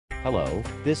Hello,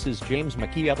 this is James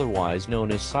McKee, otherwise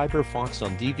known as CyberFox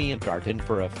on DeviantArt, and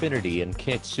for Affinity and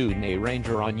Kitsune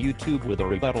Ranger on YouTube, with a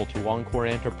rebuttal to Encore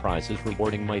Enterprises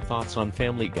regarding my thoughts on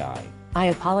Family Guy. I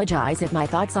apologize if my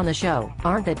thoughts on the show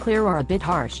aren't that clear or a bit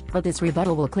harsh, but this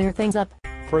rebuttal will clear things up.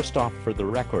 First off, for the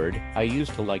record, I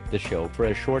used to like the show for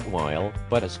a short while,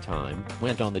 but as time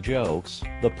went on, the jokes,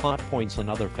 the plot points and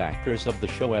other factors of the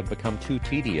show have become too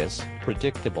tedious,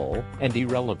 predictable, and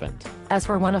irrelevant. As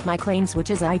for one of my claims, which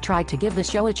is I tried to give the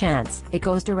show a chance, it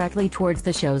goes directly towards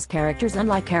the show's characters,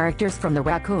 unlike characters from the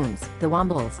Raccoons, the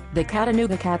Wombles, the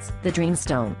Catanuga Cats, the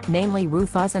Dreamstone, namely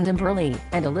Rufus and Amberly,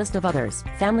 and a list of others.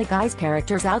 Family Guy's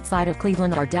characters outside of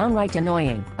Cleveland are downright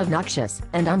annoying, obnoxious,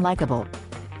 and unlikable.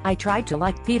 I tried to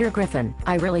like Peter Griffin,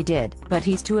 I really did, but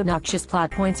he's too obnoxious. Plot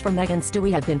points from Meg and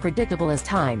Stewie have been predictable as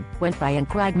time went by, and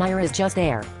Quagmire is just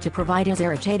there to provide his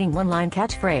irritating one-line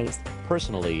catchphrase.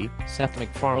 Personally, Seth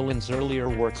MacFarlane's earlier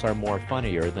works are more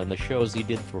funnier than the shows he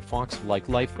did for Fox, like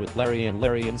Life with Larry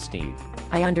and Steve.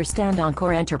 I understand,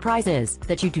 Encore Enterprises,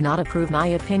 that you do not approve my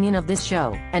opinion of this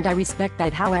show, and I respect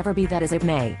that. However, be that as it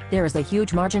may, there is a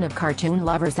huge margin of cartoon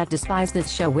lovers that despise this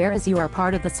show, whereas you are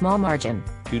part of the small margin.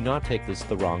 Do not take this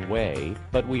the wrong way,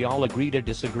 but we all agree to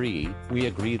disagree. We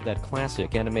agree that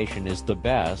classic animation is the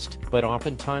best, but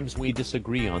oftentimes we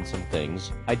disagree on some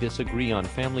things. I disagree on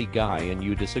Family Guy and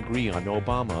you disagree on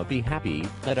Obama. Be happy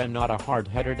that I'm not a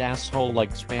hard-headed asshole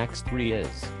like Spax3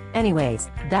 is. Anyways,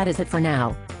 that is it for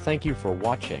now. Thank you for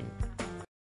watching.